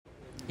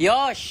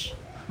Yosh!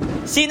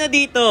 Sino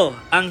dito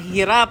ang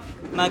hirap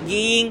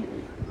maging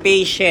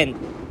patient?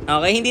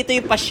 Okay, hindi ito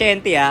yung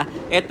pasyente ha.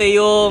 Ito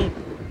yung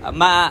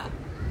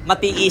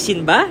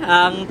matiisin ba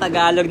ang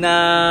Tagalog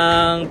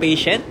ng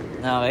patient?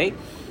 Okay.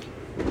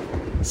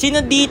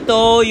 Sino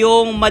dito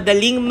yung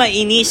madaling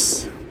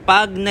mainis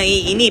pag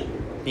naiinip?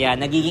 Yan,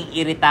 nagiging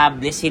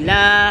irritable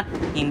sila,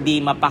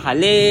 hindi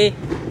mapakali,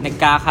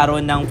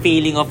 nagkakaroon ng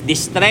feeling of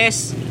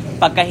distress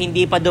pagka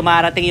hindi pa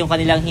dumarating yung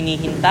kanilang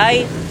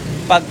hinihintay,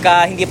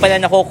 pagka hindi pa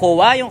na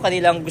nakukuha yung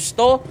kanilang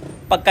gusto,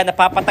 pagka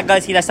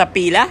napapatagal sila sa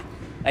pila,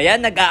 ayan,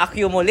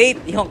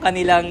 nag-a-accumulate yung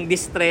kanilang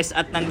distress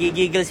at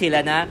nanggigigil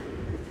sila na,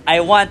 I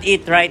want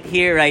it right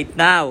here, right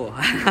now.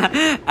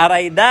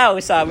 Aray daw,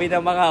 sabi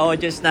ng mga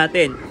audience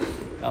natin.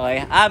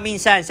 Okay,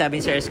 minsan,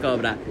 sabi ni Sir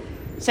Escobra,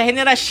 sa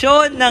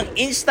henerasyon ng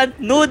instant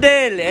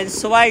noodle and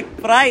swipe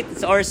right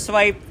or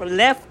swipe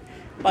left,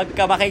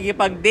 pagka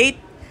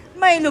makikipag-date,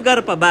 may lugar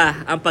pa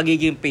ba ang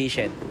pagiging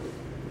patient?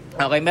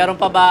 Okay, meron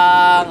pa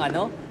bang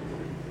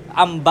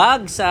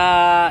ambag sa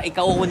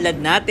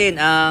ikauunlad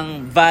natin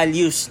ang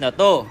values na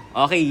to?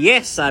 Okay,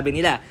 yes, sabi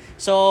nila.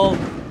 So,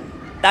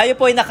 tayo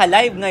po ay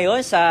naka-live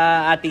ngayon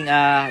sa ating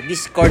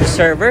Discord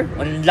server.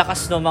 Ang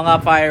lakas ng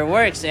mga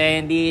fireworks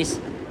and this,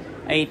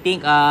 I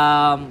think,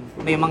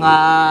 may mga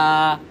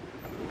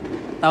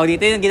tao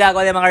dito yung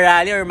ginagawa ng mga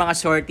rally or mga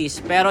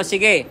sorties. Pero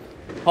sige,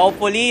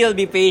 hopefully you'll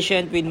be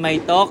patient with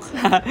my talk.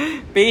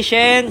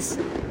 Patience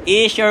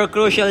is your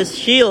crucial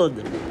shield.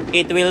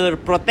 It will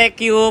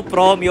protect you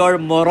from your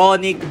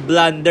moronic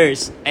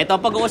blunders. Ito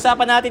ang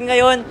pag-uusapan natin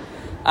ngayon.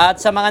 At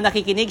sa mga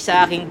nakikinig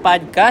sa aking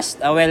podcast,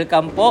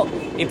 welcome po.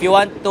 If you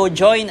want to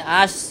join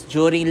us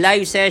during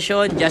live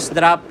session, just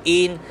drop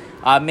in,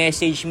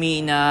 message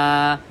me in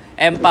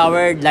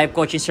Empowered Life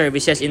Coaching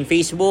Services in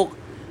Facebook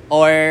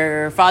or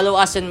follow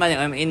us in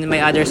my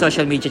other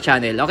social media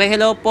channel. Okay,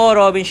 hello po,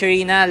 Robin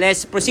Sharina.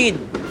 Let's proceed.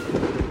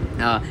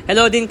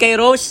 Hello din kay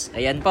Rose.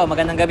 Ayan po,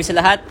 magandang gabi sa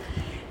lahat.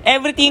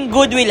 Everything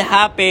good will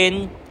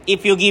happen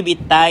if you give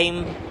it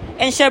time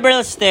and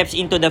several steps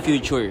into the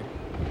future.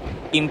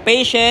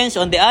 Impatience,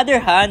 on the other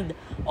hand,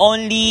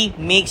 only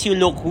makes you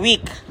look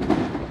weak.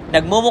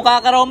 Nagmumukha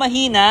ka raw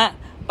mahina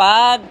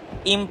pag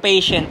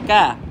impatient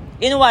ka.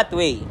 In what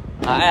way?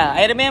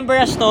 I remember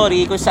a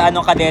story kung saan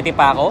nung kadete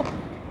pa ako.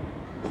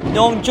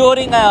 Noong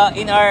during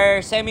in our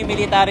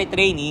semi-military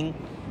training,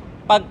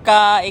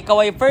 pagka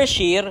ikaw ay first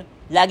year,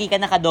 lagi ka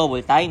naka-double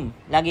time.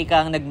 Lagi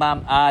kang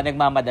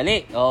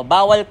nagmamadali. O,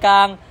 bawal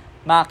kang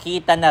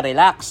makita na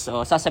relax.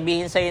 O,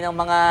 sasabihin sa'yo ng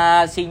mga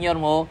senior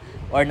mo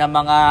or ng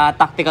mga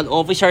tactical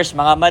officers,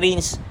 mga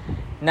marines,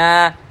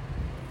 na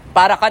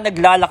para ka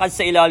naglalakad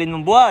sa ilalim ng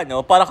buwan.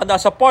 O, para ka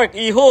nasa park,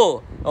 iho.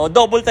 O,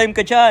 double time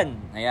ka dyan.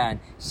 Ayan.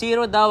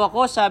 0 daw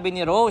ako, sabi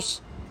ni Rose.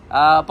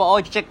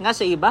 Pa-check nga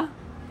sa iba.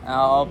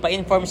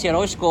 Pa-inform si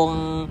Rose kung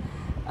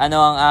ano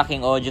ang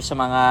aking audio sa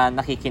mga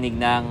nakikinig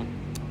ng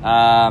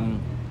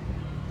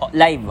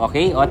live,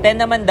 okay? O,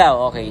 10 naman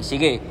daw, okay,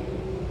 sige.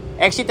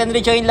 Exit and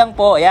rejoin lang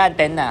po, ayan,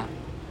 10 na.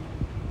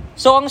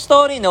 So, ang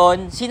story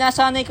nun,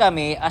 sinasanay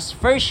kami as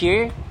first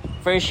year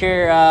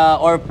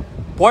or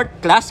fourth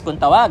class, kung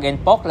tawagin,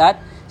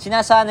 poklat,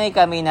 sinasanay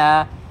kami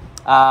na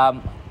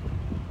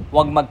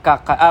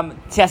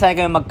sinasanay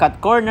kami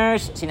mag-cut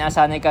corners,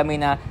 sinasanay kami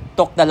na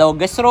talk the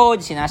longest road,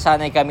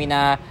 sinasanay kami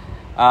na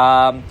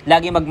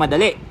lagi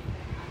magmadali.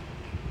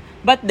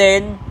 But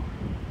then,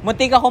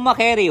 muntik ako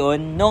makarry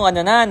on nung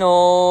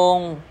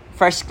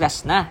first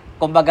class na.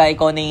 Kumbaga,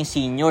 ikaw na yung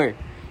senior.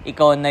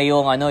 Ikaw na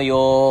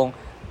yung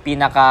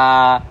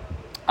pinaka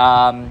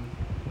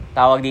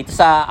tawag dito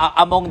sa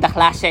among the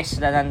classes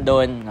na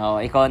nandun.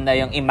 Ikaw na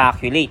yung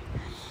immaculate.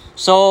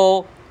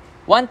 So,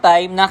 one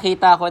time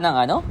nakita ko ng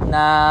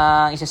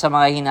isa sa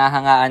mga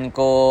hinahangaan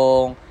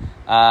kong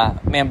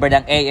member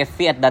ng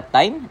AFP at that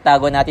time.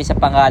 Tago natin sa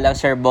pangalang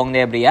Sir Bong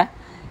Nebria.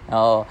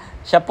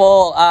 Siya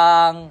po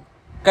ang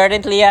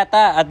currently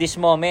yata at this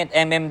moment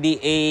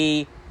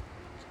MMDA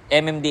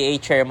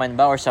chairman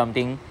ba or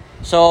something.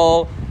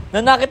 So,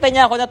 nung nakita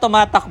niya ako na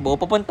tumatakbo,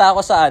 pupunta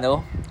ako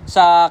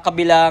sa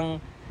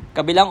kabilang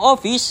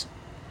office.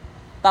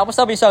 Tapos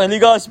sabi niya sa akin,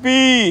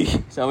 Ligaspi!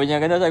 Sabi niya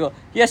gano'n. Sabi ko,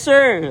 yes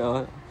sir!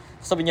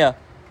 Sabi niya,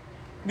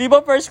 di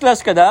ba first class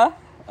ka na?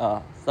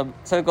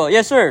 Sabi ko,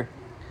 yes sir.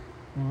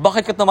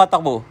 Bakit ka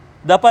tumatakbo?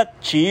 Dapat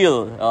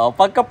chill.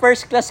 Pagka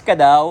first class ka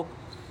daw,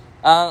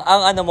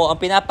 ang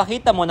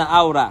pinapakita mo na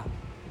aura,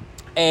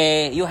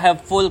 you have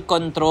full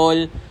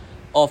control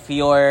of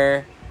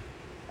your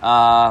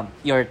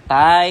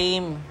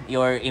time,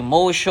 your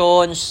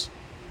emotions,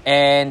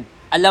 and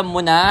alam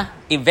mo na,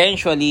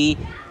 eventually,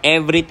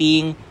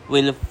 everything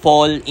will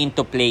fall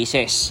into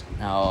places.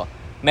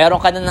 Meron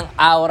ka na ng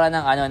aura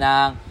ng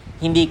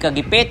hindi ka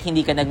gipit,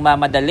 hindi ka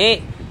nagmamadali,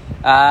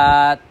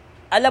 at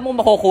alam mo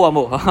makukuha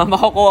mo.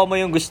 Makukuha mo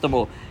yung gusto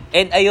mo.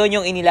 And ayun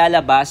yung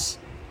inilalabas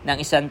ng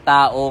isang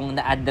taong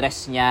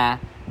na-address niya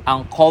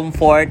ang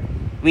comfort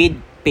with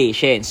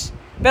patience.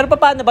 Pero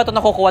paano ba ito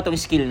nakukuha itong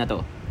skill na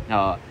to?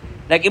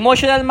 Like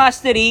emotional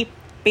mastery,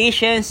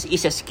 patience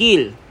is a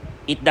skill.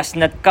 It does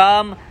not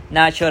come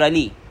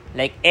naturally.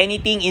 like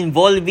anything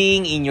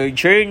involving in your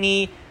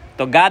journey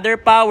to gather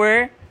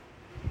power,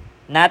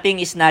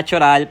 nothing is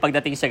natural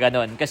pagdating sa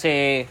ganun.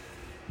 Kasi,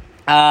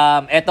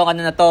 etong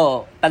ano na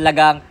to,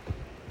 talagang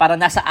parang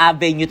nasa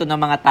avenue to ng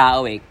mga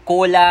tao eh.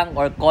 Kulang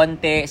or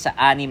konti sa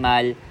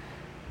animal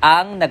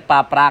ang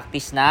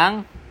nagpa-practice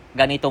ng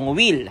ganitong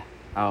will.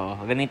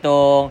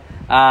 Ganitong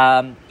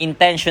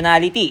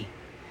intentionality.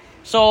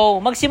 So,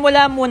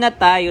 magsimula muna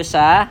tayo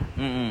sa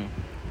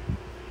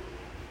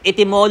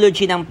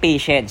etymology ng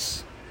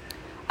patience.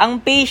 Ang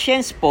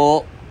patience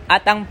po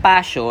at ang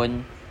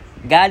passion,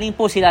 galing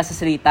po sila sa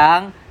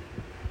salitang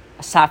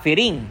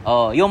suffering.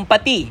 Yung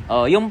pati.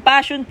 Yung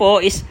passion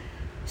po is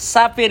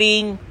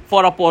suffering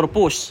for a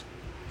purpose.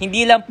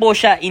 Hindi lang po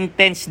siya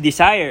intense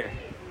desire.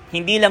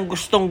 Hindi lang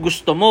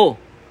gustong-gusto mo.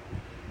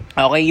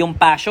 Okay, yung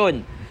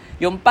passion.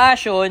 Yung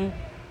passion,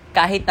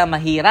 kahit na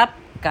mahirap,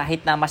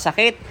 kahit na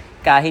masakit,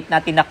 kahit na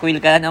tinakwil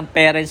ka na ng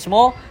parents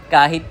mo,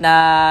 kahit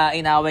na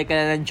inaway ka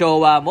na ng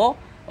jowa mo,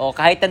 o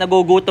kahit na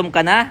nagugutom ka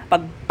na,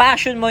 pag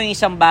passion mo yung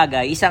isang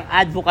bagay, isang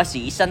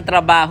advocacy, isang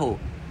trabaho,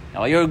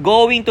 you're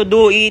going to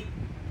do it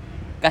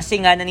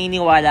kasi nga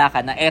naniniwala ka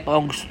na eto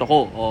ang gusto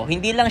ko.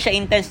 Hindi lang siya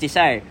intense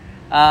desire.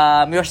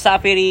 You're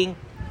suffering,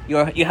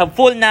 you have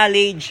full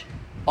knowledge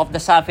of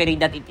the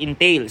suffering that it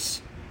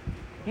entails.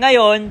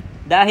 Ngayon,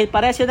 dahil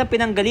pares yun ang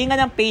pinanggalingan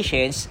ng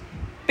patience,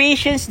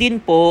 patience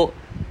din po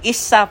is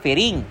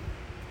suffering.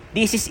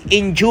 This is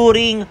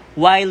enduring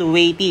while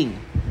waiting.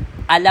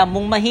 Alam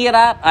mong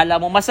mahirap, alam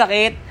mong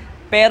masakit,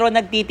 pero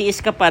nagtitiis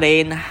ka pa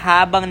rin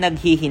habang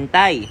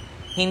naghihintay.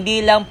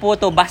 Hindi lang po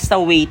to basta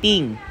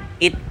waiting.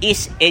 It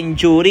is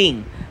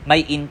enduring.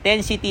 May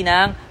intensity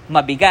ng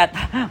mabigat,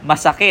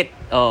 masakit.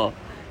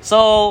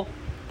 So,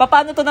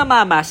 paano to na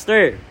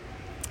ma-master?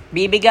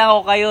 Bibigyan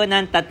ko kayo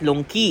ng 3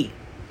 key.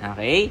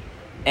 Okay?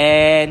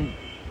 And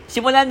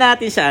simulan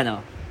natin sa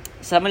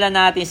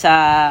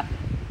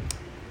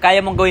kaya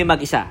mong gawin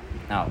mag-isa.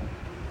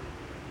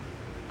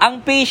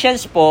 Ang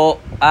patience po,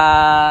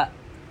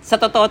 sa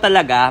totoo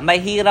talaga,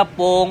 mahirap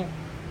pong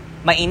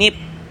mainip.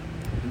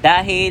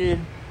 Dahil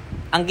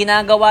ang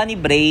ginagawa ni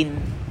brain,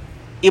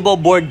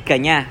 iboboard ka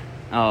niya.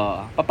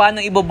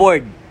 Paano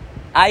iboboard?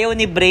 Ayaw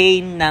ni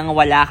brain nang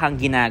wala kang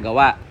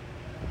ginagawa.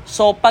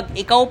 So, pag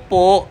ikaw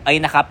po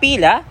ay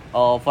nakapila,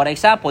 for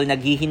example,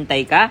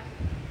 naghihintay ka,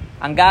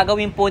 ang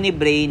gagawin po ni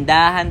brain,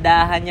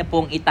 dahan-dahan niya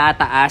pong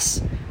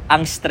itataas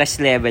ang stress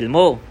level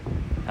mo.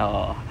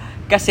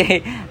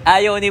 Kasi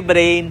ayaw ni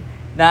brain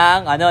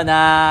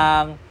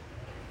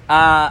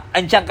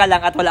andyan ka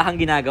lang at wala kang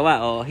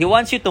ginagawa. He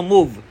wants you to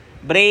move.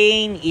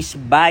 Brain is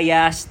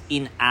biased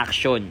in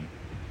action.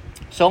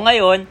 So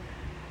ngayon,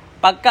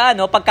 pagka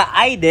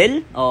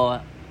idle,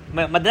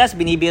 madalas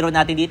binibiro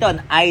natin dito,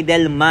 an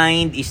idle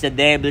mind is the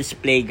devil's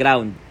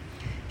playground.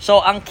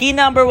 So ang key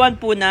number 1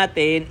 po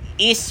natin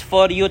is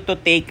for you to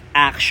take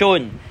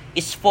action.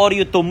 Is for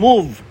you to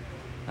move.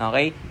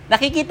 Okay?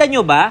 Nakikita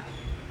nyo ba?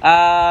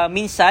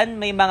 Minsan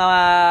may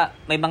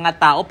mga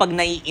tao pag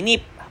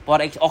naiinip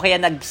o kaya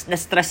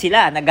na-stress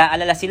sila,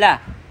 nag-aalala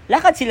sila,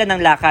 lakad sila ng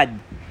lakad.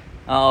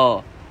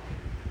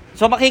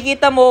 So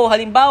makikita mo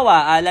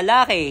halimbawa,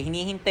 lalaki,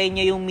 hinihintay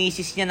niya yung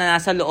misis niya na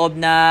nasa loob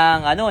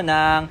ng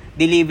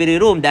delivery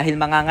room dahil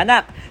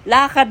manganganak.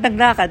 Lakad ng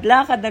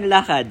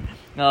lakad.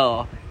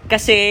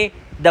 Kasi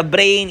the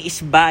brain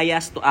is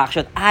biased to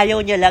action.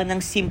 Ayaw niya lang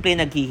ng simple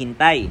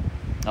naghihintay.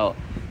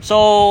 So,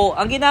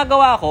 ang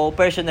ginagawa ko,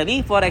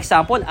 personally, for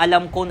example,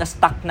 alam ko na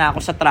stuck na ako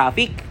sa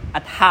traffic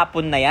at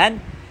hapon na yan.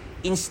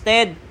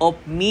 Instead of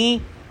me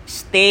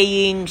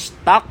staying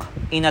stuck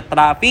in a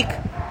traffic,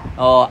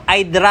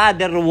 I'd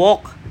rather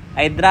walk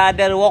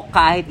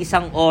kahit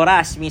 1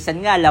 oras.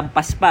 Minsan nga,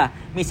 lampas pa.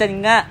 Minsan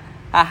nga,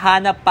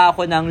 hahanap pa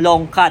ako ng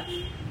long cut.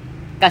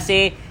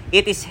 Kasi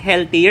it is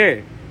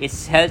healthier.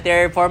 It's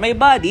healthier for my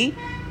body,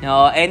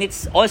 and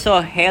it's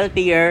also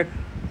healthier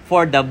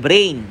for the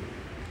brain.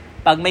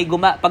 Pag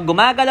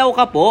gumagalaw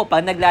ka po,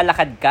 pag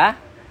naglalakad ka,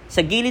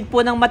 sa gilid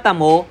po ng mata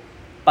mo,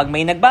 pag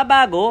may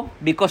nagbabago,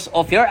 because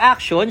of your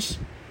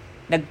actions,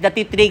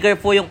 natitrigger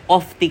po yung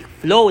optic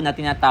flow na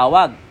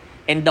tinatawag.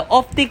 And the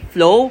optic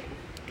flow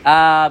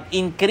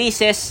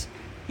increases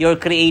your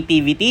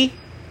creativity,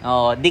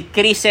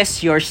 decreases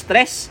your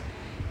stress,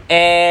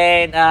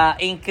 and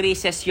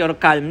increases your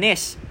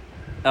calmness.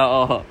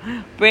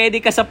 Pwede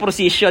ka sa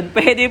precision.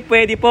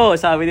 Pwede po,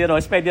 sabi ni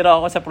Ross. Pwede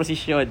raw ako sa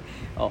precision.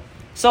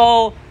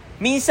 So,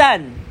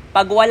 minsan,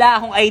 pag wala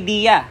akong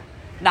idea,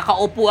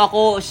 nakaupo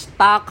ako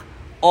stuck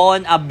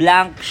on a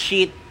blank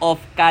sheet of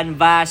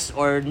canvas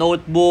or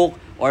notebook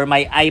or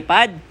my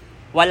iPad,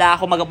 wala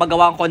akong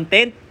magawang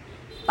content,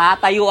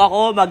 tatayo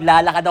ako,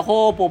 maglalakad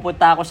ako,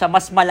 pupunta ako sa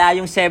mas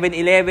malayong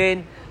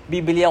 7-Eleven,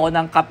 bibili ako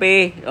ng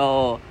kape.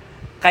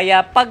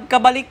 Kaya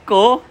pagkabalik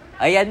ko,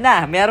 ayan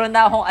na, meron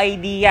na akong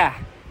idea.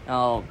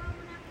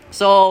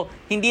 So,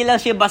 hindi lang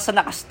siya basta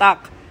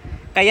nakastock.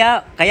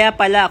 Kaya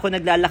pala ako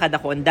naglalakad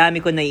ako, ang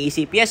dami ko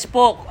naiisip. Yes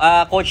po,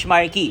 Coach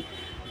Marky.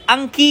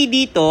 Ang key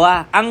dito,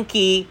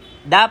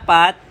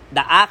 dapat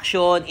the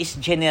action is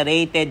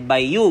generated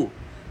by you.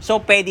 So,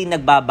 pwedeng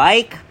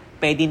nagbabike,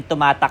 pwedeng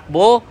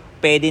tumatakbo,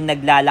 pwedeng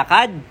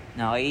naglalakad.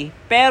 Okay?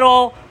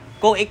 Pero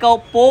kung ikaw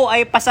po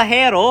ay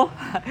pasahero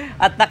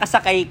at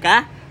nakasakay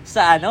ka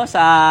sa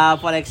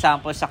for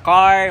example sa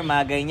car,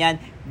 mga ganyan,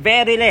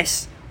 very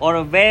less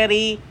or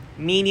very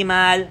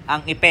minimal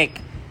ang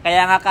effect.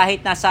 Kaya nga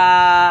kahit nasa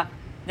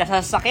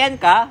sasakyan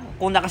ka,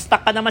 kung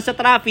nakastuck ka naman sa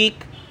traffic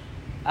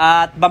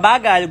at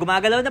babagal,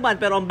 gumagalaw naman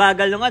pero ang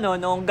bagal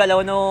nung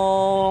galaw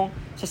nung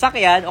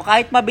sasakyan o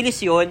kahit mabilis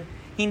 'yon,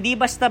 hindi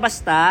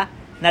basta-basta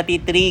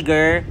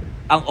natitrigger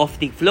ang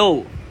optic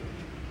flow.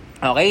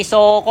 Okay,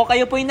 so kung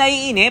kayo po'y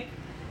naiinip,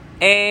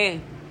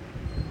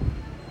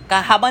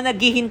 habang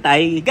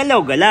naghihintay,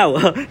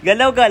 galaw-galaw.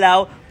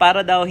 Galaw-galaw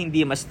para daw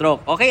hindi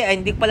ma-stroke. Okay,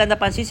 hindi ko pala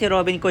napansin si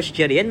Robin Coach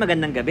Jerry.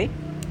 Magandang gabi.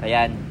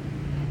 Ayan.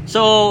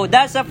 So,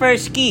 that's the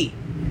first key.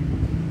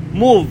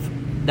 Move.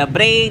 The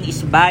brain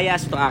is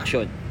biased to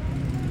action.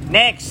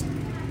 Next,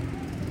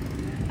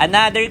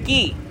 another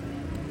key.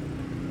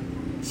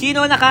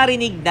 Sino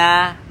nakarinig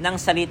na ng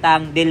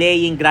salitang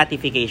delaying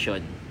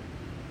gratification?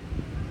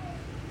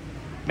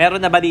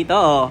 Meron na ba dito?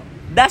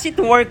 Does it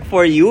work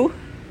for you?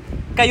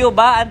 Kayo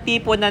ba ang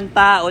tipo ng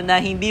tao na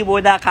hindi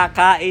mo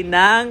nakakain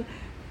ng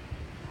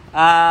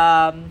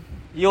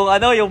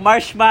yung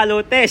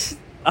marshmallow test?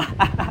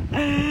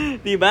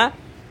 'Di ba?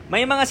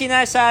 May mga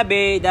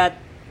sinasabi that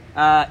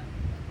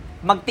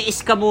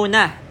magtiis ka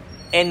muna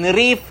and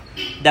reap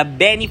the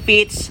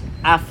benefits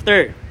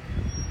after.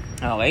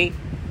 Okay?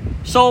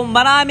 So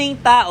maraming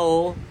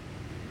tao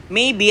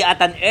maybe at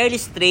an early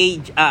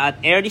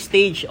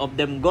stage of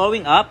them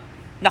growing up,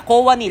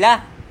 nakuha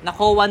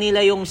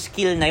nila yung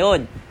skill na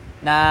yon,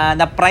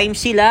 na prime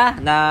sila,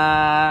 na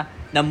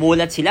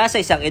namulat sila sa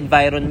isang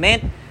environment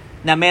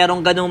na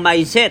merong ganung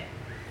mindset.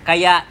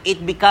 Kaya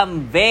it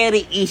become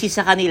very easy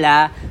sa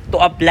kanila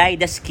to apply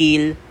the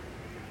skill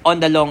in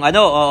the long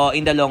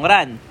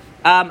run.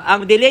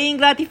 Ang delaying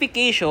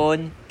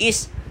gratification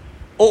is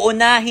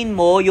uunahin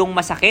mo yung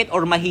masakit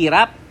or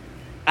mahirap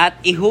at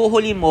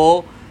ihuhuli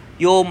mo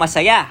yung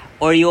masaya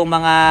or yung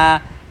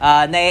mga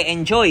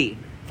na-enjoy.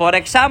 For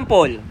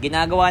example,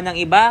 ginagawa ng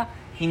iba,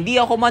 hindi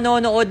ako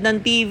manonood ng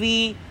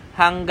TV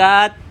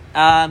hanggat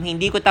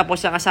hindi ko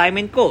tapos ang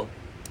assignment ko.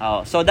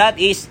 So that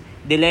is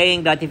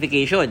delaying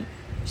gratification.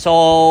 So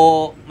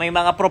may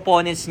mga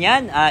proponents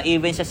niyan,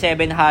 even sa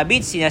 7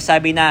 Habits,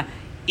 sinasabi na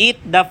eat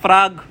the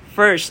frog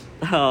first.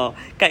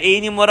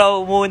 Kainin mo raw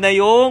muna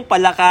yung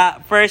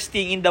palaka first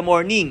thing in the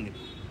morning.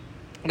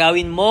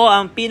 Gawin mo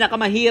ang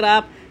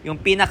pinakamahirap,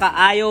 yung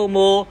pinakaayaw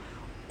mo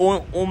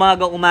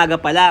umaga-umaga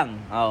pa lang.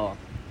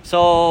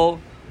 So,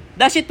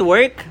 does it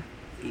work?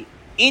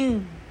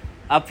 In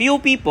a few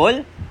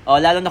people,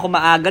 lalo na kung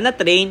maaga na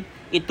train,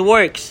 it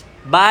works.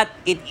 But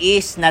it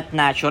is not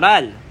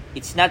natural.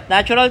 It's not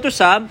natural to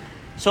some.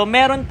 So,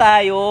 meron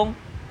tayong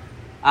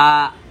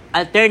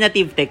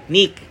alternative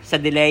technique sa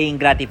delaying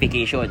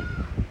gratification.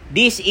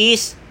 This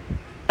is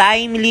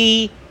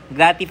timely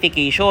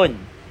gratification.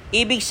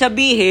 Ibig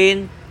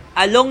sabihin,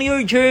 along your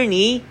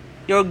journey,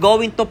 you're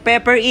going to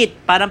pepper it,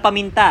 parang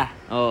paminta.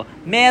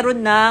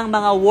 Meron ng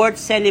mga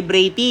worth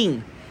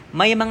celebrating.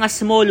 May mga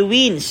small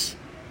wins.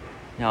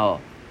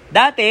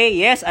 Dati,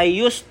 yes, I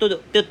used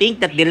to think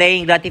that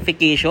delaying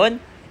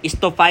gratification is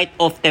to fight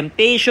off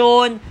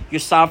temptation, you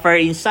suffer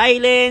in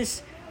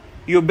silence,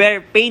 you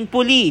bear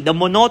painfully the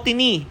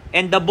monotony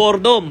and the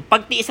boredom.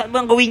 Pagtiisan mo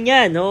ang gawin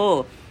yan.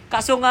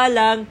 Kaso nga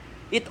lang,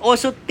 it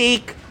also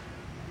take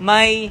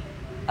my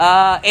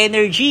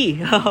energy.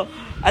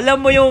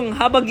 Alam mo yung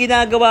habang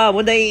ginagawa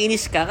mo,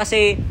 naiinis ka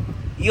kasi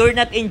you're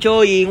not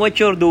enjoying what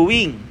you're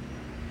doing.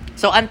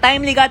 So,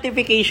 untimely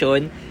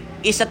gratification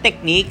is a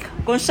technique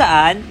kung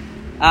saan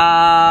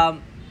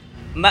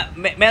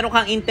meron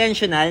kang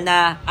intentional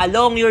na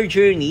along your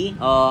journey,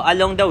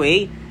 along the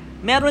way,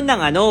 meron ng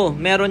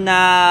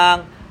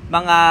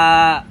mga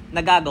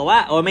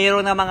nagagawa o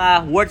meron ng mga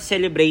worth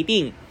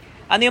celebrating.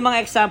 Ano yung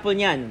mga example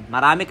niyan?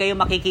 Marami kayong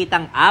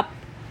makikitang app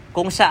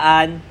kung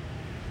saan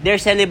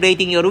they're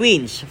celebrating your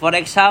wins. For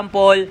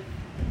example,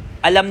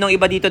 alam nung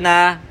iba dito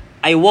na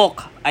I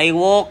walk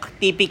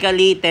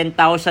typically 10,000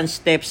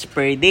 steps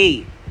per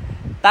day.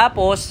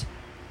 Tapos,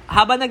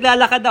 habang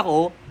naglalakad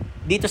ako,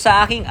 dito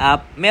sa aking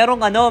app,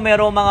 merong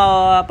mga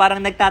parang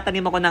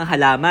nagtatanim ako ng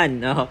halaman.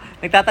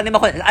 Nagtatanim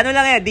ako,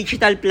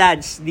 digital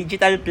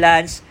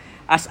plants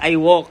as I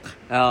walk.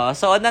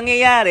 So, ang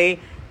nangyayari,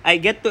 I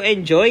get to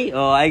enjoy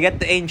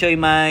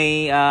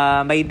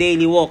my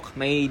daily walk,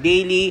 my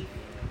daily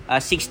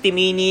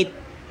 60-minute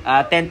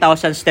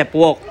 10,000 step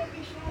walk.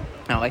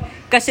 Okay?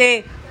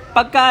 Kasi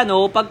pagka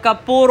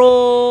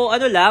puro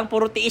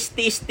tiis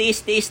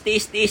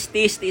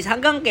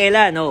hanggang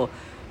kailan,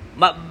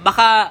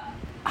 baka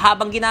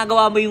habang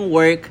ginagawa mo yung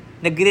work,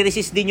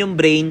 nagre-resist din yung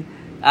brain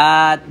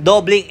at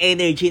doubling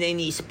energy na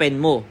ini-spend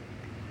mo.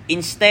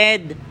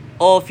 Instead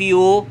of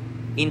you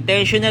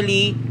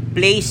intentionally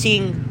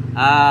placing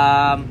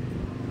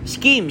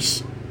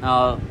schemes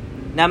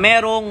na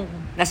merong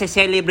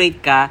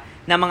nase-celebrate ka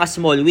ng mga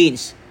small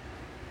wins.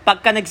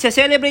 Pagka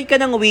nagse-celebrate ka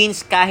ng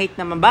wins, kahit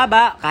na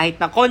mababa, kahit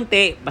na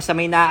konti, basta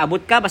may naaabot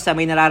ka, basta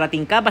may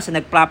nararating ka, basta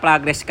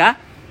nagpa-progress ka,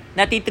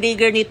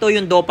 natitrigger nito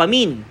yung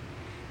dopamine.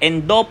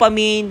 And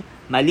dopamine,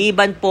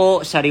 maliban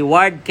po sa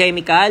reward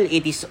chemical,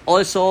 it is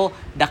also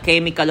the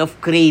chemical of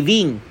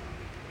craving.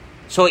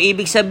 So,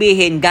 ibig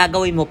sabihin,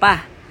 gagawin mo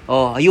pa.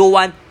 You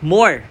want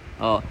more.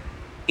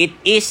 It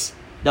is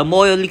the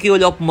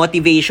molecule of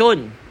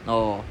motivation.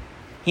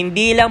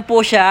 Hindi lang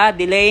po siya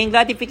delaying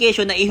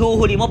gratification na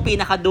ihuhuli mo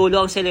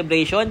pinakadulo ang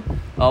celebration.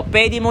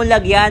 Pwede mong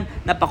lagyan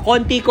na pa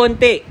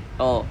konti-konti.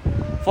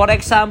 For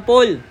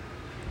example,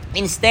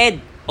 instead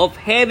of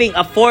having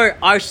a 4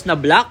 hours na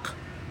block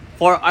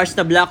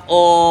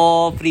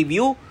of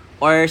review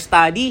or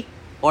study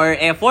or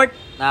effort,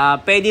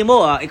 pwede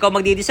mo, ikaw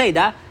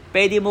magde-decide,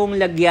 pwede mong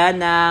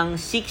lagyan ng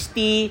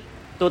 60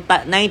 to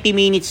 90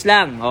 minutes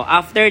lang.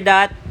 After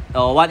that,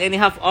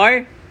 1.5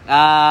 hour,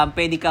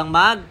 pwede kang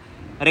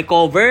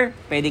mag-recover,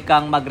 pwede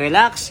kang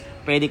mag-relax,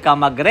 pwede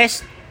kang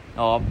mag-rest,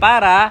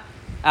 para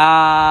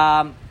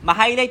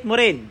ma-highlight mo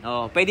rin.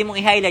 Pwede mong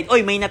i-highlight,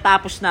 may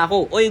natapos na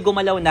ako,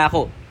 gumalaw na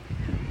ako.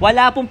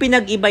 Wala pong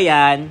pinag-iba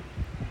yan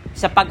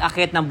sa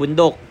pag-akit ng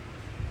bundok.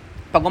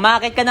 Pag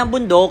umakit ka ng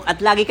bundok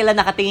at lagi ka lang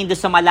nakatingin doon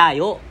sa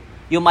malayo,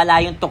 yung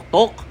malayong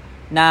tuktok,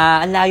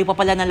 na ang layo pa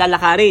pala ng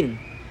lalakarin.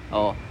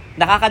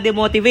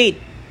 Nakaka-demotivate.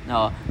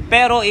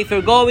 Pero if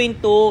you're going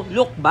to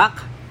look back,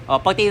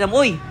 pag tingnan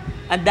mo,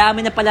 ang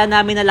dami na pala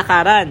namin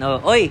nalakaran.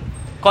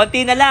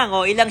 Konti na lang,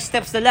 ilang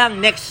steps na lang,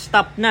 next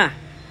stop na.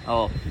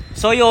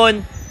 So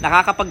yun,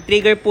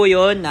 nakakapag-trigger po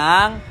yun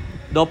ng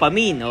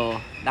dopamine.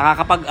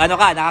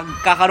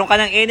 Nakakakaroon ka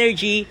ng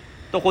energy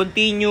to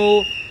continue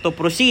to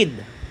proceed.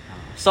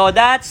 So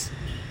that's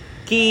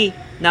key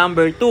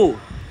number 2.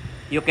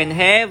 You can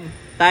have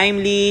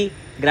timely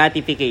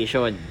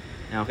gratification.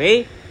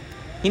 Okay?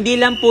 Hindi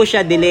lang po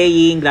siya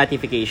delaying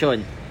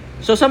gratification.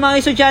 So sa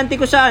mga estudyante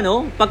ko sa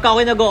pagka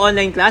ako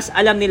nag-online class,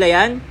 alam nila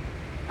yan.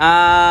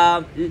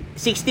 60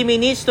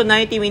 minutes to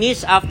 90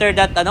 minutes after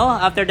that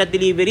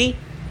delivery,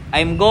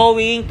 I'm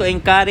going to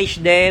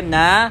encourage them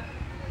na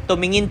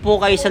tumingin po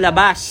kayo sa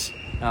labas.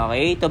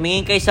 Okay?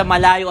 Tumingin kayo sa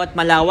malayo at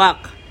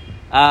malawak.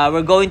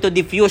 We're going to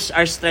diffuse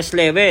our stress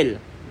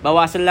level.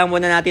 Bawasan lang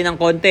muna natin ng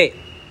konti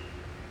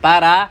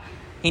para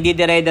hindi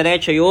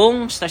dire-diretso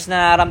yung stress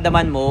na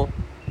nararamdaman mo,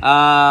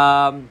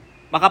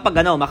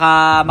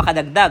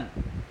 makadagdag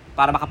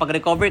para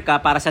makapag-recover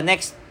ka para sa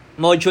next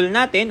module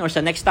natin or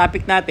sa next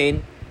topic natin,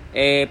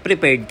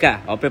 prepared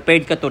ka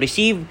to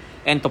receive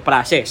and to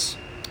process.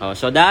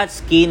 So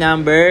that's key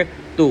number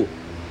 2.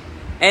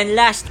 And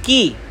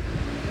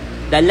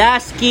the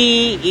last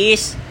key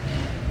is,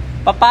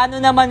 paano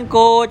naman,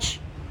 coach,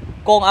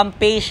 kung ang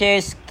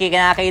patience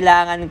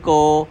kinakailangan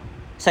ko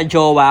sa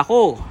jowa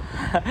ko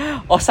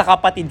o sa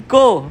kapatid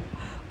ko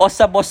o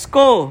sa boss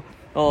ko?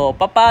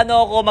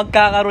 Paano ako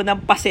magkakaroon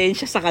ng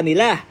pasensya sa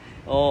kanila?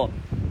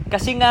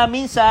 Kasi nga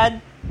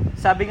minsan,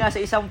 sabi nga sa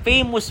isang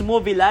famous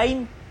movie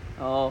line,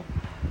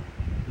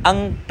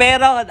 ang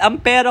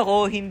pera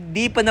ko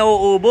hindi pa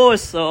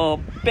nauubos.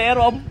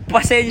 Pero ang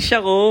pasensya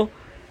ko,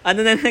 ano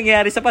na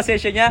nangyari sa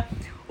pasensya niya?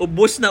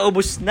 Ubus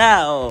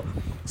na.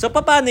 So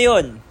paano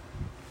 'yon?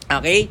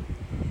 Okay?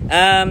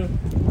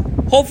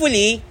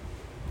 Hopefully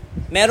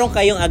meron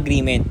kayong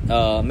agreement.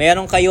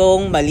 Meron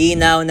kayong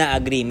malinaw na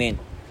agreement.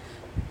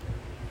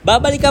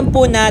 Babalikan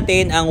po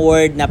natin ang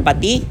word na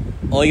pati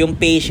o yung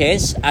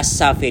patience as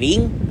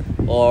suffering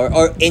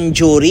or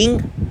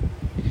enduring.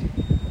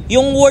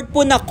 Yung word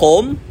po na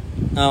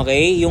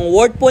okay? Yung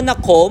word po na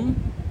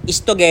is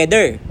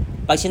together.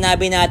 Pag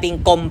sinabi natin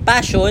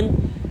compassion,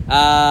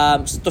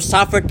 to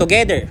suffer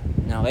together.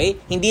 Okay?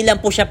 Hindi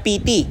lang po siya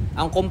pity.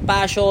 Ang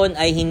compassion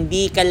ay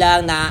hindi ka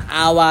lang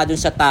naaawa dun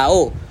sa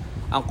tao.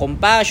 Ang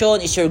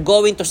compassion is you're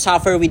going to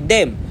suffer with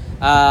them.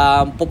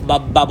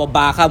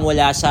 Bababa ka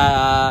mula sa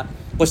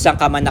kung saan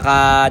ka man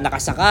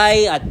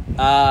nakasakay at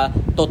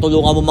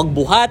tutulungan mo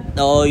magbuhat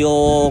o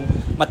yung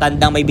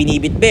matandang may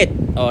binibitbit.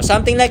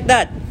 Something like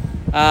that.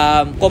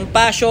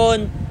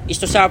 Compassion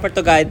is to suffer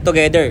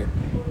together.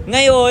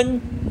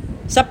 Ngayon,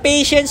 sa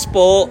patience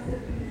po,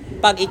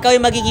 pag ikaw ay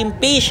magiging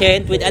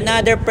patient with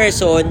another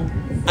person,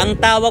 ang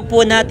tawag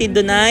po natin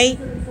doon ay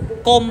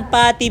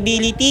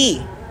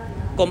compatibility.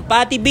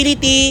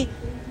 Compatibility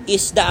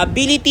is the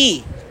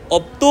ability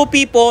of two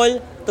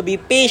people to be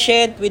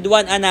patient with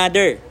one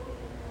another.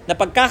 Na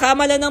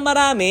pagkakamala ng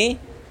marami,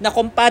 na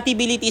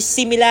compatibility is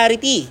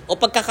similarity o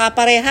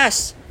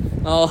pagkakaparehas.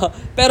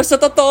 Pero sa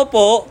totoo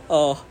po,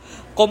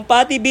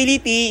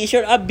 compatibility is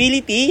your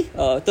ability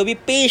to be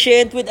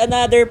patient with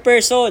another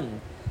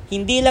person.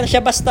 Hindi lang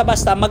siya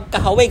basta-basta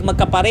magkahawig,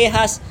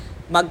 magkaparehas,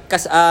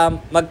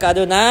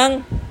 magkano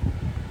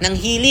ng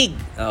hilig.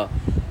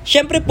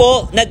 Siyempre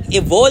po,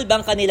 nag-evolve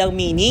ang kanilang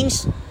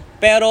meanings,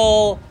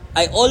 pero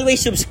I always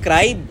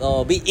subscribe,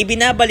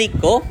 ibinabalik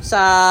ko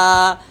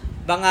sa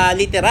mga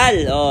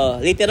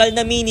literal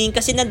na meaning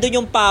kasi nandun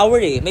yung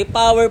power May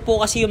power po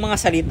kasi yung mga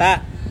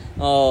salita.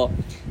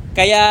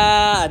 Kaya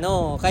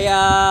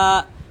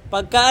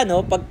pagka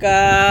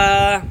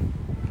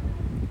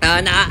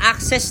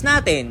na-access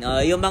natin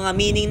yung mga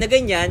meaning na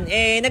ganyan,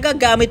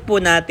 nagagamit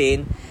po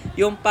natin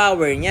yung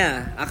power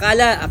niya.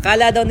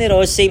 Akala daw ni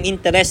Rose same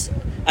interest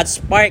at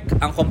spark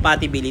ang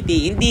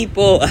compatibility. Hindi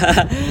po.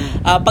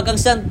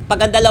 Pag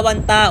ang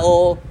dalawang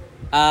tao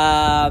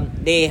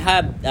they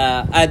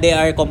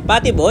are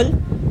compatible,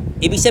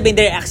 ibig sabihin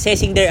they're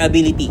accessing their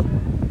ability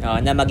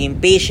na maging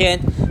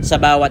patient sa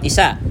bawat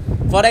isa.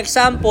 For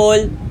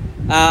example,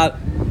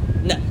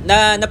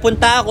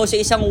 napunta ako sa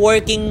isang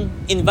working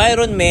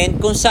environment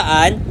kung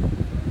saan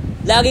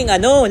laging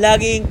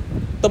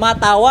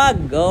tumatawag.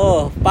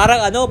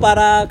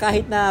 Para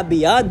kahit na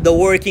beyond the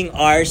working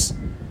hours,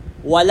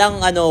 walang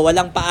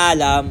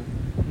paalam,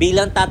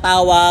 bilang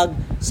tatawag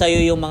sa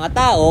iyo yung mga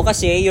tao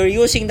kasi you're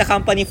using the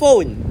company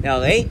phone.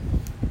 Okay?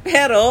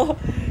 Pero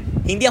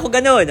hindi ako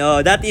ganoon.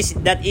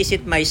 That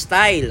isn't my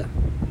style.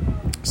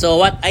 So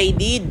what I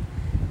did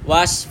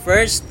was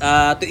first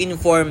to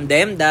inform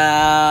them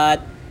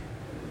that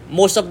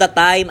most of the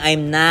time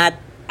I'm not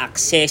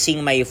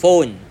accessing my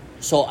phone.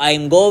 So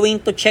I'm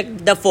going to check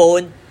the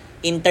phone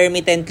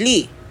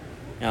intermittently.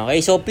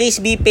 Okay? So please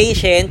be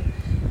patient,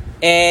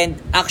 and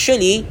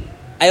actually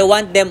I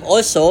want them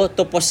also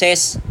to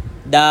possess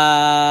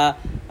the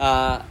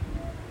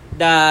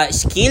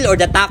skill or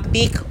the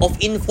tactic of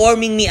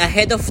informing me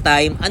ahead of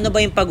time ano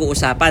ba yung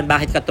pag-uusapan,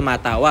 bakit ka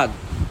tumatawag.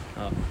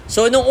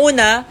 So nung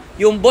una,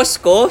 yung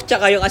boss ko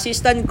tsaka yung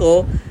assistant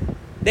ko,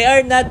 they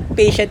are not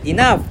patient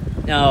enough.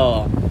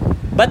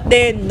 But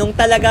then nung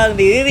talagang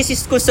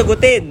nire-resist ko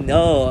sagutin,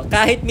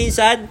 kahit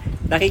minsan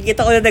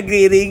nakikita ko na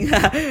nagre-ring.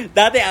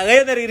 Dati,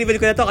 ngayon nare-reveal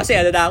ko na to kasi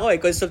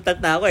consultant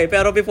na ako.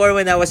 Pero before,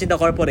 when I was in the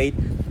corporate,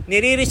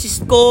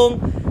 nire-resist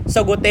kong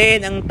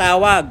sagutin ang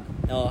tawag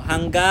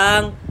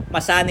hanggang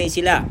masanay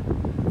sila.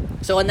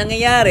 So, ang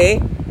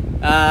nangyayari,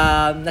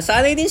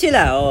 nasanay din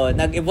sila.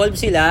 Nag-evolve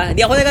sila.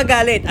 Hindi ako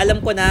nagagalit.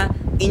 Alam ko na,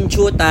 in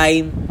due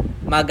time,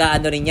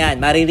 rin yan.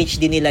 Marireach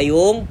din nila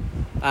yung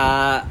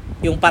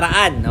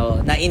paraan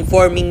na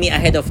informing me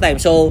ahead of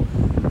time. So,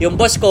 yung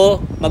boss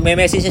ko,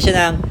 magme-message na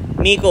siya ng,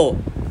 Miko,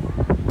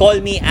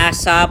 call me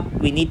ASAP.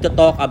 We need to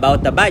talk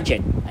about the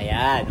budget.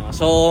 Ayan.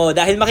 So,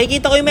 dahil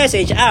makikita ko yung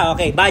message,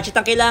 okay, budget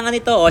ang kailangan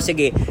nito.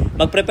 Sige,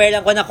 mag-prepare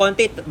lang ko na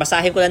konti.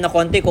 Basahin ko lang na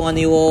konti kung ano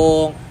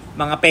yung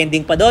mga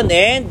pending pa doon,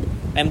 and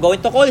I'm going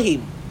to call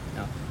him.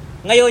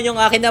 Ngayon, yung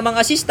akin namang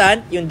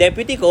assistant, yung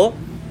deputy ko,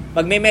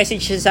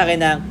 magme-message siya sa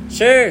akin ng,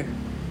 Sir,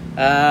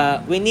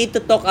 we need to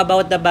talk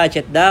about the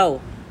budget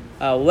daw.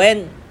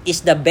 When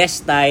is the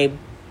best time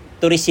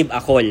to receive a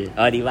call?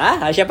 Di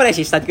ba? Siyempre,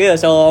 assistant ko yun.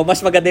 So,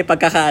 mas maganda yung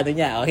pagkakaano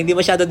niya. Hindi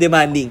masyado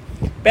demanding.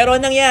 Pero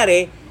ang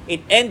nangyari,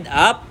 it end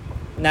up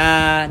na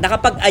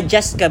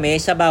nakapag-adjust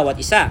kami sa bawat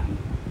isa.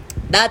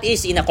 That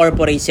is in a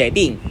corporate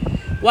setting.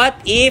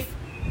 What if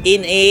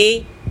in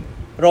a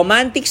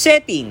romantic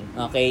setting?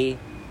 Okay?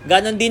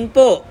 Ganon din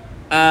po.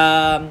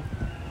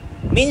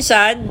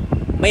 Minsan,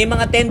 may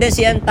mga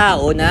tendency ang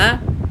tao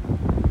na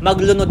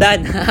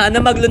maglunudan.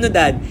 Ano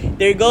maglunudan?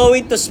 They're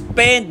going to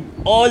spend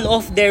all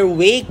of their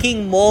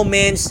waking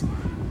moments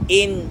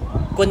in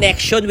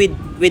connection with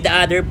the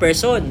other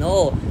person.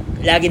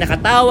 Lagi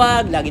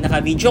nakatawag, lagi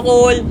naka-video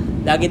call,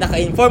 lagi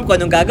naka-inform kung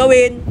anong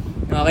gagawin.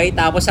 Okay,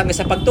 tapos hanggang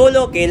sa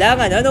pagtulog,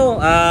 kailangan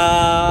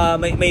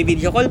may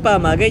video call pa,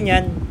 mga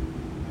ganyan.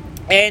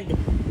 And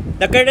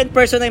the current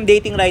person I'm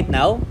dating right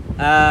now,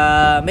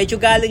 medyo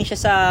galing siya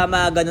sa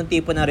mga ganung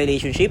tipo ng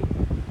relationship.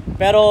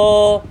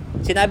 Pero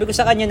sinabi ko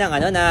sa kanya ng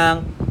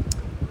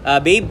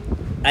babe,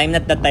 I'm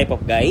not that type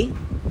of guy.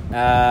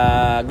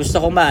 Gusto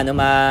ko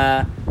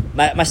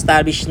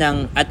ma-establish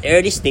ng at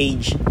early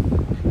stage.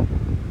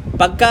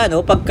 Pagka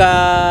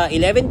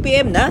 11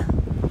 PM na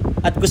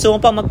at gusto mo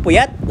pang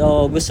magpuyat,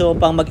 gusto mo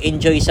pang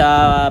mag-enjoy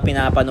sa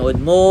pinapanood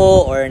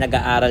mo or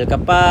nag-aaral ka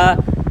pa,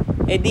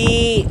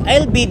 edi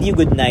I'll bid you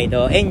good night.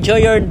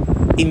 Enjoy your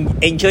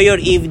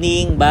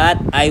evening, but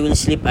I will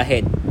sleep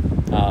ahead.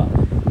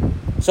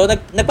 So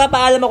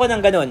nagpapaalam ako ng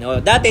ganun.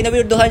 Dati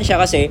nawirduhan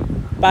siya kasi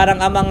parang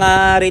ang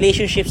mga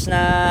relationships na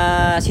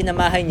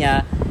sinamahan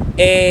niya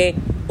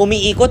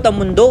umiikot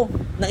ang mundo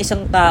ng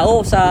isang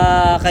tao sa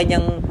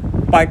kanyang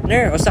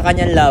partner o sa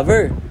kanyang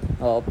lover.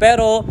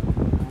 Pero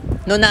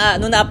nung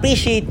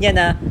na-appreciate niya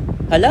na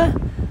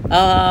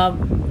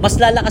mas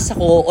lalakas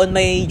ako on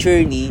my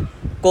journey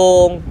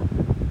kung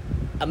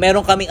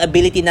meron kaming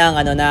ability ng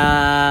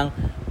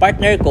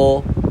partner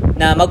ko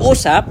na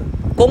mag-usap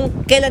kung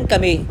kailan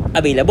kami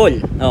available.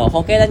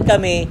 Kung kailan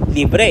kami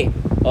libre.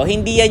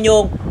 Hindi yan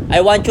yung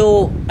I want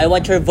your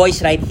voice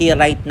right here,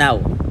 right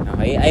now.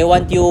 Okay? I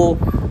want you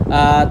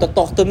to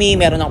talk to me,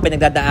 meron akong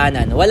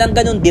pinagdadaanan. Walang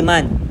ganun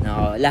demand.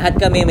 Lahat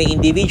kami may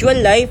individual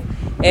life,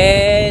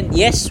 and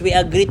yes, we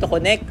agree to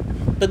connect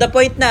to the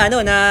point na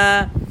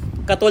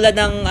katulad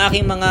ng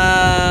aking mga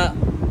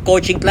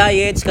coaching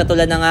clients,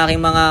 katulad ng aking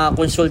mga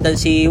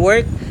consultancy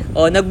work,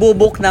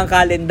 nagbubook ng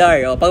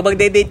calendar. Pag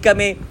magde-date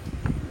kami,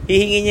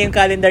 hihingin niya yung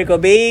calendar ko,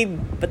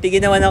 babe, patigin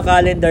naman ang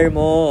calendar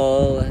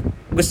mo.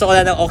 Gusto ko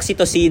lang ng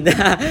oxytocin.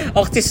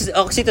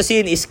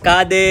 Oxytocin is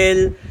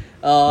cuddle,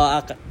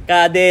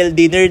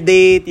 dinner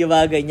date, yung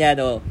mga ganyan.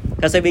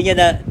 Kasabihin niya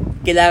na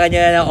kailangan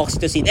niya ng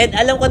oxytocin. And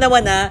alam ko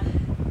naman na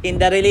in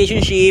the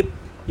relationship,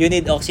 you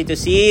need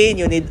oxytocin,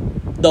 you need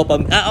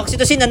dopamine.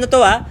 Oxytocin,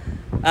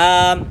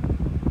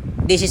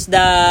 This is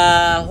the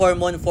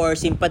hormone for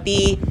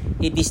sympathy.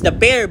 It is the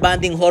pair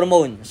bonding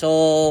hormone.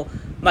 So,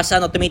 mas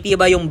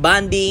tumitiba yung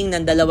bonding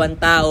ng dalawang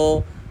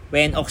tao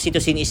when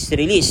oxytocin is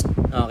released,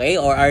 okay,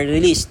 or are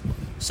released.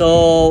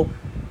 So,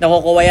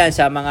 nakukuha yan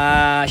sa mga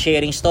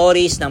sharing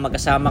stories ng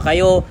magkasama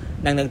kayo,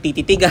 ng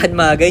nagtititigan,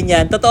 mga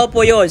ganyan. Totoo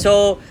po yun.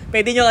 So,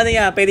 pwede nyo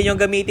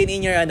gamitin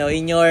in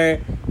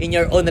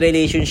your own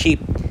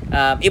relationship.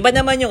 Iba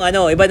naman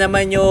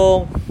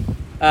yung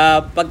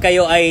pag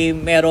kayo ay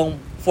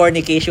merong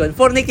fornication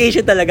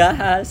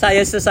talaga,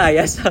 science na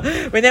science.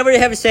 Whenever you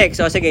have sex,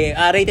 so sige,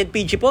 rated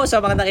PG po sa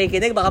mga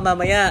nakikinig, baka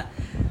mamaya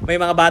may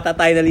mga bata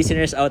tayo na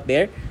listeners out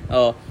there.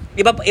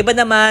 Iba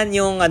naman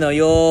yung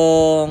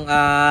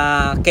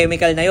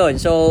chemical na yon.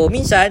 So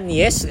minsan,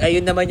 yes,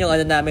 ayun naman yung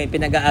namin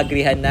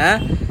pinag-aagrihan na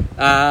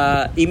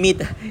emit.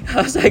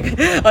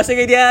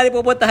 Sige, di natin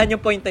pupuntahan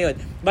yung point na yon.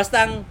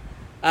 Basta ang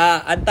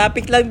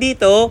topic lang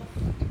dito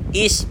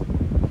is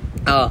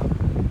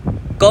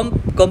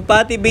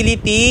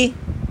compatibility.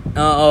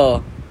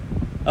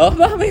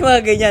 May mga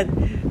ganyan.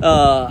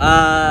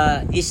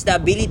 Is the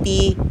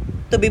ability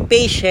to be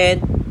patient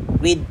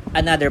with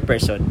another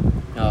person.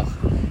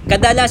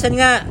 Kadalasan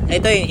nga,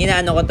 ito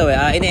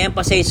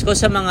ine-emphasize ko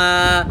sa mga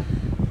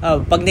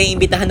pag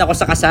naiimbitahan ako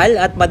sa kasal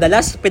at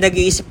madalas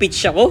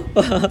pinag-i-speech ako.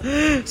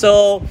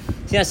 So,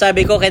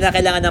 sinasabi ko,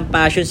 kinakailangan ng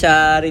passion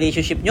sa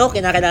relationship nyo,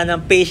 kinakailangan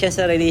ng patience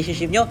sa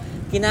relationship nyo,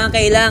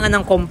 kinakailangan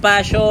ng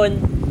compassion,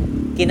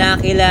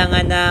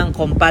 kinakailangan ng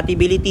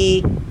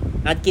compatibility,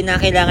 at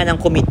kinakailangan ng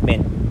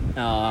commitment.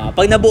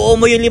 Pag nabuo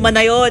mo yung 5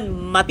 na yon,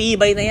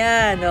 matibay na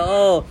yan.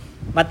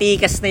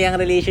 Matikas na yung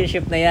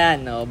relationship na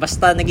yan.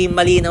 Basta naging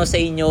malinaw sa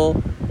inyo,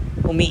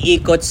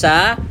 umiikot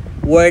sa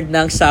word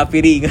ng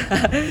suffering.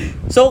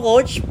 So,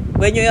 coach,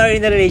 when you are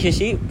in a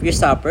relationship, you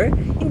suffer?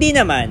 Hindi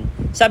naman.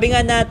 Sabi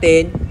nga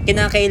natin,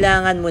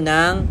 kinakailangan mo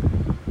ng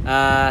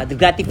the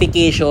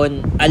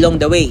gratification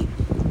along the way.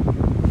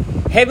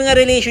 Having a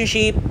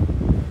relationship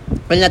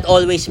will not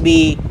always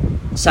be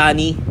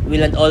sunny,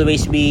 will not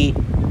always be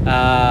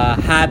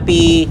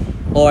happy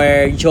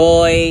or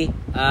joy.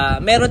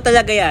 Meron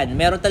talaga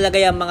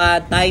yan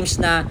mga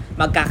times na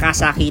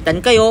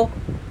magkakasakitan kayo,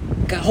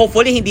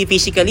 hopefully hindi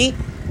physically.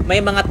 May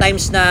mga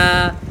times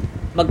na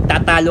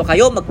magtatalo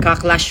kayo,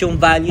 magka-clash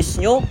yung values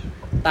nyo,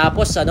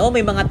 tapos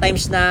may mga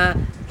times na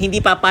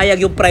hindi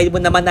papayag yung pride mo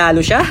na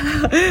manalo siya.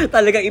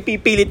 Talagang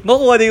ipipilit mo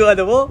kung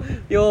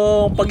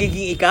yung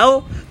pagiging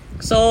ikaw.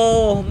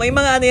 So, may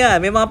mga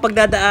may mga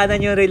pagdadaanan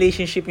yung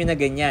relationship nyo na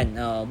ganyan.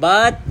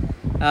 But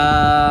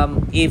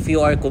if you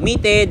are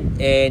committed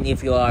and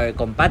if you are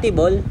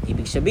compatible,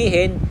 ibig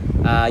sabihin,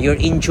 you're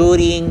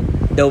enduring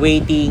the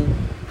waiting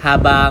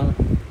habang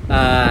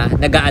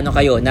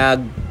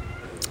nag-assess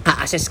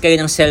kayo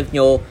ng self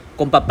nyo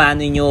kung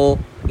paano nyo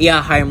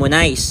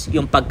i-harmonize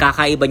yung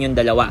pagkakaiba nyong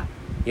dalawa.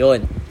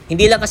 Yun.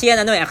 Hindi lang kasi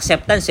yan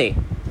acceptance eh.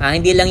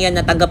 Hindi lang yan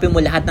natanggapin mo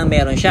lahat ng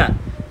meron siya.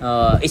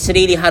 It's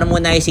really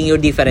harmonizing your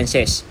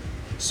differences.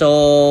 So,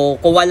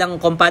 kung walang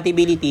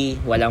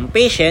compatibility, walang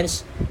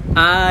patience,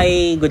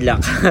 ay good luck.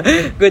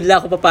 Good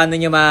luck kung paano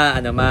nyo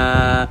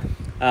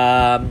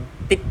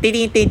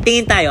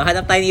tingin tayo,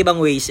 hanap tayo ng ibang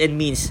ways and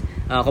means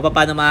kung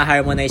paano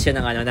ma-harmonize yun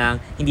ng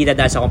hindi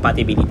dadaan sa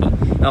compatibility.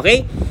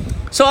 Okay?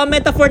 So, ang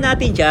metaphor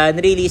natin dyan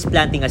really is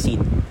planting a seed.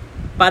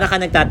 Para ka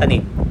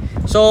nagtatanim.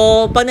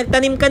 So, pag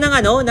nagtanim ka ng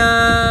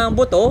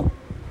buto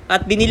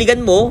at biniligan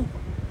mo,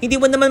 hindi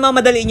mo naman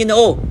mamadaliin yun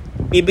na,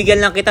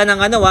 bibigyan lang kita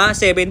ng 7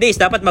 days,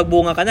 dapat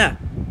magbunga ka na.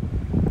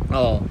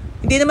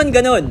 Hindi naman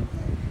ganun.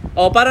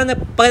 Para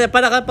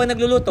pag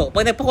nagluluto,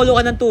 pag nagpakulo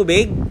ka ng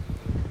tubig,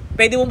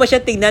 pwede mo ba siya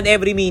tingnan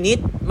every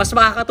minute? Mas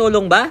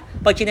makakatulong ba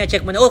pag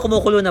chine-check mo na,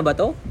 kumukulo na ba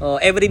to?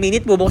 Every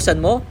minute bubuksan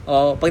mo?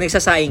 Pag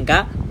nagsasaing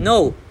ka?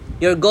 No.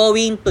 You're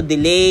going to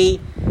delay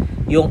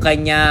yung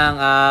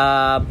kanyang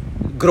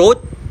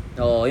growth,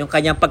 yung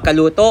kanyang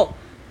pagkaluto,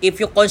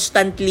 if you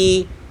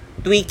constantly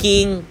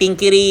tweaking,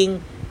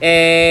 tinkering,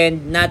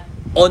 and not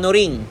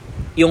honoring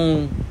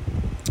yung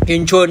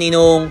journey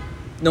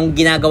nung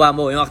ginagawa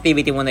mo, yung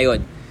activity mo na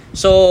yon.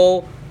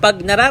 So, pag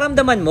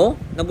nararamdaman mo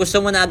na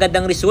gusto mo na agad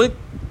ng result,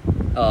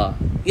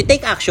 you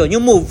take action, you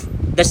move.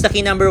 That's the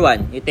key number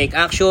 1. You take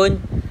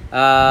action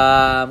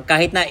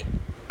kahit na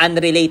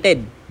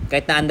unrelated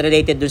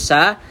dun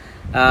sa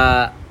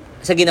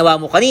ginawa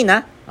mo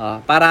kanina,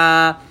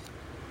 para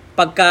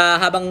pagka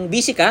habang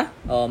busy ka,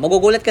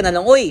 magugulat ka na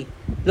lang,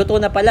 luto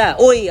na pala,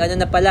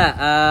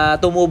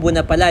 tumubo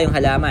na pala yung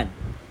halaman.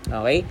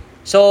 Okay?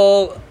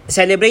 So,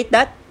 celebrate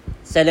that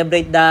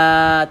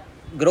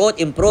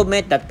growth,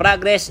 improvement, that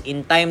progress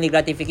in timely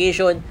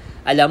gratification.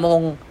 Alam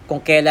mo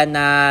kung kailan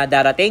na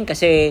darating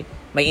kasi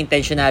may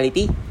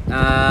intentionality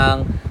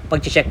ang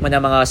pag-check mo ng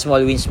mga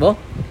small wins mo.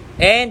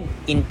 And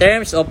in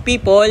terms of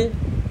people,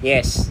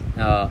 yes,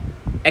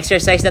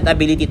 exercise that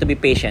ability to be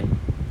patient.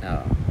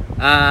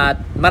 At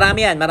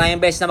maraming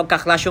beses na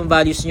magka-clash yung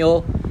values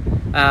nyo.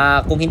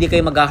 Kung hindi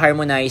kayo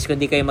mag-harmonize, kung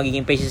hindi kayo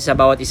magiging patient sa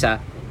bawat isa,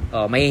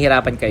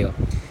 mahihirapan kayo.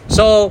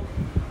 So,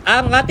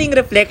 ang ating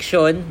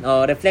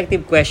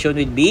reflective question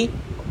would be,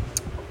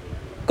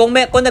 Kung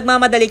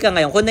nagmamadali ka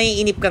ngayon, kung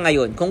naiinip ka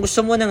ngayon, kung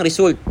gusto mo ng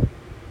result,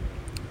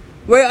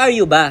 where are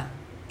you ba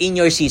in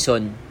your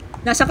season?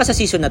 Nasaan ka sa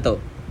season na to?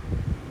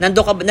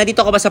 Nandito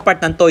ka ba sa part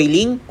ng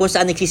toiling, kung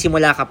saan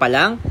nagsisimula ka pa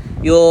lang,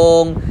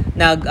 yung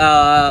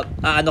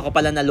ano ka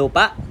pa lang ng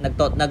lupa,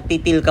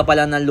 nagtitil ka pa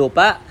lang ng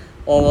lupa,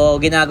 o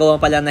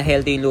ginagawa pa lang na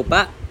healthy yung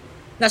lupa?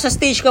 Nasa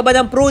stage ka ba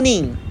ng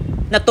pruning,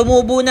 na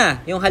tumubo na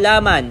yung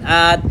halaman,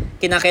 at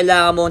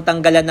kinakailangan mo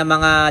tanggalan ng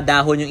mga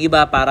dahon yung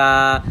iba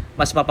para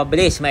mas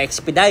mapabilis,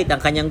 ma-expedite ang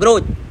kanyang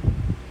growth?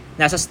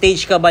 Nasa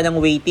stage ka ba ng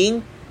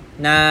waiting,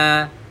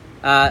 na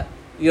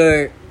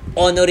you're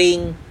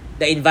honoring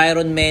the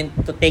environment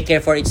to take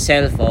care for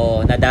itself,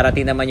 o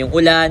nadarating naman yung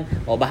ulan,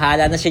 o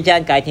bahala na siya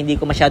dyan kahit hindi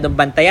ko masyadong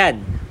bantayan?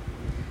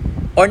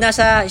 Or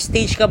nasa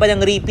stage ka ba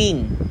ng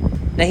reaping,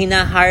 na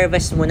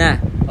hina-harvest mo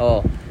na?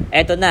 O,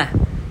 eto na,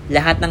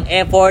 lahat ng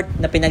effort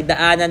na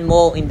pinagdaanan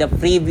mo in the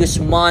previous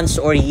months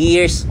or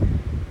years,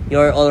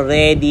 you're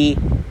already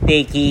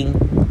taking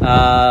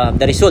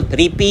the result,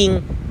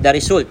 reaping the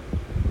result.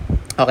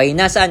 Okay,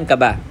 nasaan ka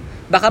ba?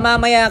 Baka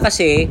mamaya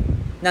kasi,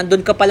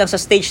 nandun ka pa lang sa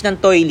stage ng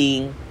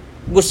toiling,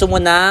 gusto mo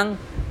nang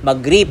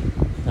mag-grip.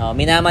 No,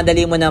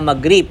 minamadali mo nang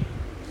mag-grip.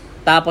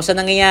 Tapos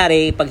ang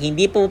nangyayari, pag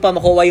hindi po pa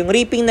makuha yung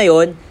reaping na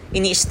yon,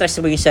 ini-stress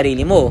mo yung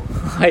sarili mo.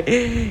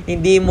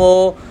 Hindi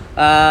mo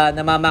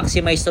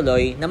na-maximize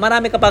tuloy na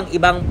marami ka pang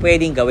ibang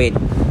pwedeng gawin.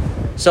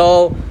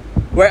 So,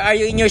 where are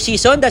you in your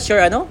season? That's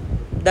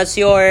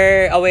your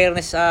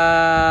awareness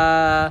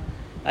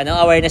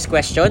awareness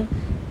question.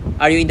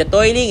 Are you in the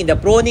toiling, in the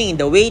pruning, in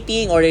the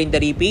waiting, or in the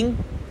reaping?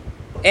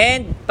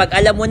 And pag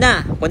alam mo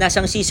na kung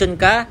nasang season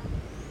ka,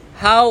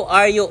 how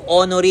are you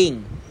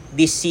honoring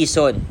this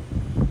season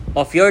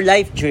of your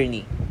life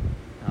journey?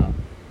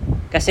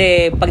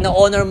 Kasi pag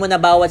na-honor mo na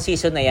bawat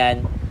season na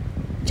yan,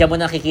 diyan mo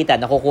nakikita,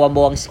 nakukuha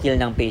mo ang skill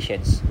ng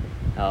patience.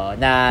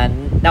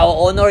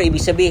 Na-honor,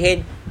 ibig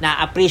sabihin,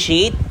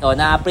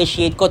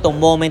 na-appreciate ko tong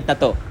moment na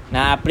to.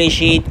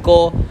 Na-appreciate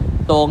ko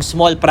tong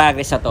small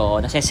progress na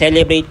to.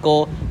 Na-celebrate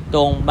ko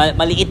tong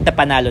maliit na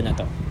panalo na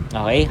to.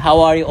 Okay? How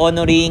are you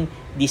honoring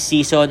this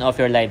season of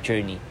your life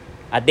journey?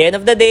 At the end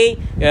of the day,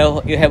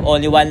 you have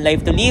only one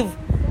life to live.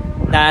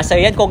 Nasa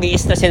yan kung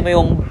i-stressin mo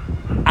yung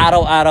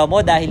araw-araw mo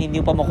dahil hindi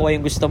mo pa makuha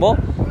yung gusto mo,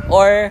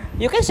 or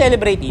you can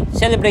celebrate it.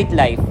 Celebrate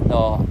life.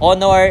 No?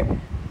 Honor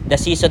the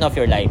season of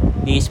your life.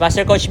 This is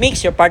Master Coach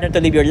Mix, your partner to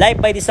live your life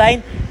by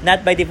design,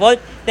 not by default.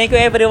 Thank you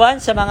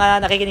everyone sa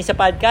mga nakikinig sa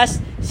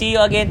podcast. See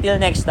you again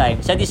till next time.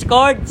 Sa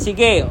Discord,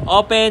 sige,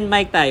 open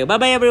mic tayo.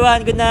 Bye-bye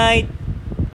everyone. Good night.